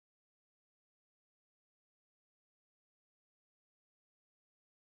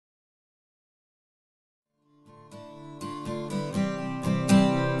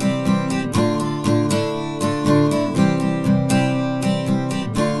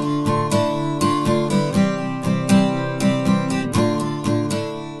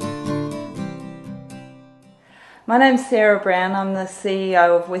My name's Sarah Brown. I'm the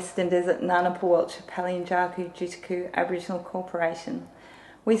CEO of Western Desert Nganampa Walytja Palyantjaku Tjutaku Aboriginal Corporation.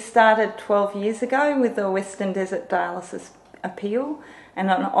 We started 12 years ago with the Western Desert dialysis appeal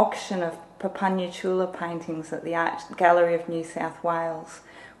and an auction of Palyantjaku paintings at the Art Gallery of New South Wales,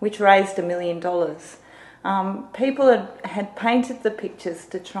 which raised $1 million. People had painted the pictures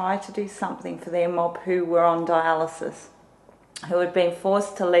to try to do something for their mob who were on dialysis, who had been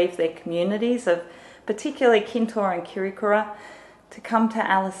forced to leave their communities of particularly Kintor and Kirikura to come to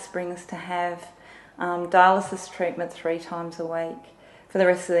Alice Springs to have dialysis treatment 3 times a week for the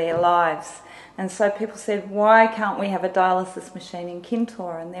rest of their lives. And so people said, why can't we have a dialysis machine in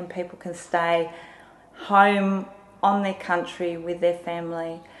Kintor, and then people can stay home on their country with their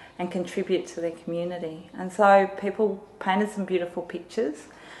family and contribute to their community. And so people painted some beautiful pictures,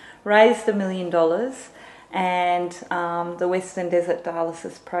 raised $1 million, and the Western Desert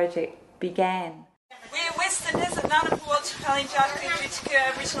Dialysis Project began. We're Western Desert Nganampa Walytja Palyantjaku Tjutaku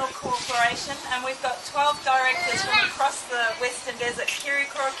Aboriginal Corporation, and we've got 12 directors from across the Western Desert: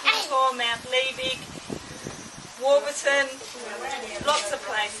 Kirikura, Kintor, Mount Liebig, Warburton, lots of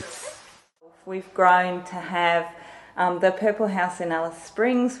places. We've grown to have the Purple House in Alice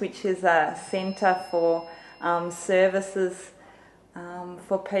Springs, which is a centre for services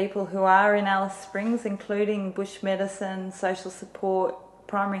for people who are in Alice Springs, including bush medicine, social support,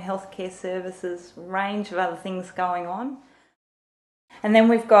 primary health care services, range of other things going on. And then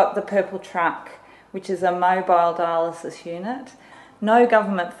we've got the Purple Truck, which is a mobile dialysis unit. No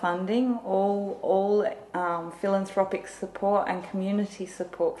government funding, all philanthropic support and community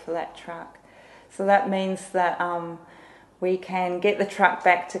support for that truck. So that means that we can get the truck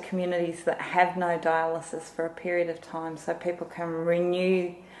back to communities that have no dialysis for a period of time, so people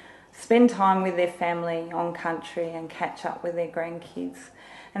can spend time with their family on country and catch up with their grandkids.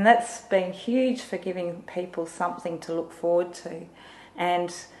 And that's been huge for giving people something to look forward to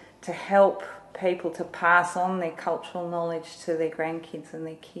and to help people to pass on their cultural knowledge to their grandkids and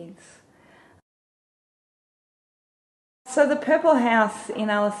their kids. So the Purple House in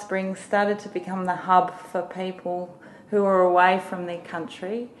Alice Springs started to become the hub for people who were away from their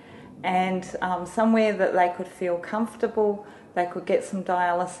country, and somewhere that they could feel comfortable, they could get some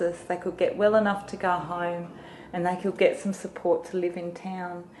dialysis, they could get well enough to go home, and they could get some support to live in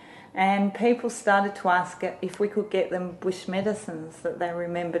town. And people started to ask if we could get them bush medicines that they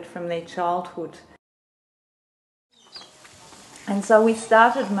remembered from their childhood. And so we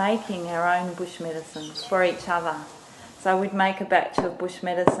started making our own bush medicines for each other. So we'd make a batch of bush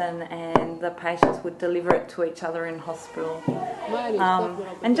medicine and the patients would deliver it to each other in hospital.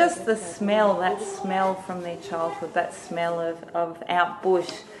 And just the smell, that smell from their childhood, that smell of out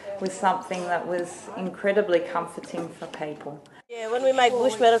bush, was something that was incredibly comforting for people. Yeah, when we make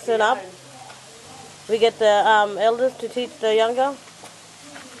bush medicine up, we get the elders to teach the younger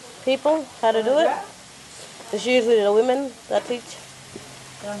people how to do it. It's usually the women that teach.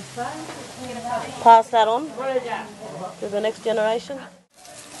 Pass that on to the next generation.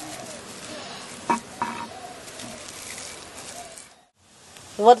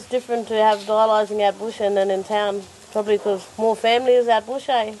 What's different to have dialysing out bush and then in town? Probably because more family is out bush,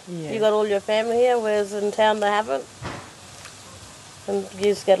 eh? Yeah. You got all your family here, whereas in town they haven't. And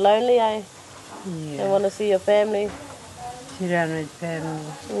you just get lonely, eh? Yeah. You want to see your family. You don't need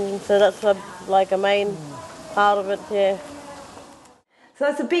family. So that's like a main part of it, yeah. So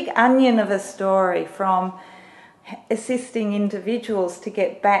it's a big onion of a story, from assisting individuals to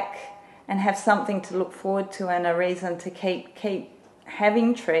get back and have something to look forward to and a reason to keep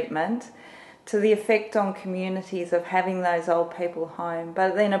having treatment, to the effect on communities of having those old people home,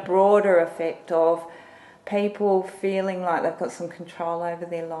 but then a broader effect of people feeling like they've got some control over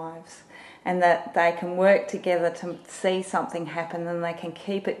their lives and that they can work together to see something happen and they can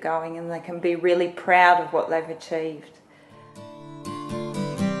keep it going and they can be really proud of what they've achieved.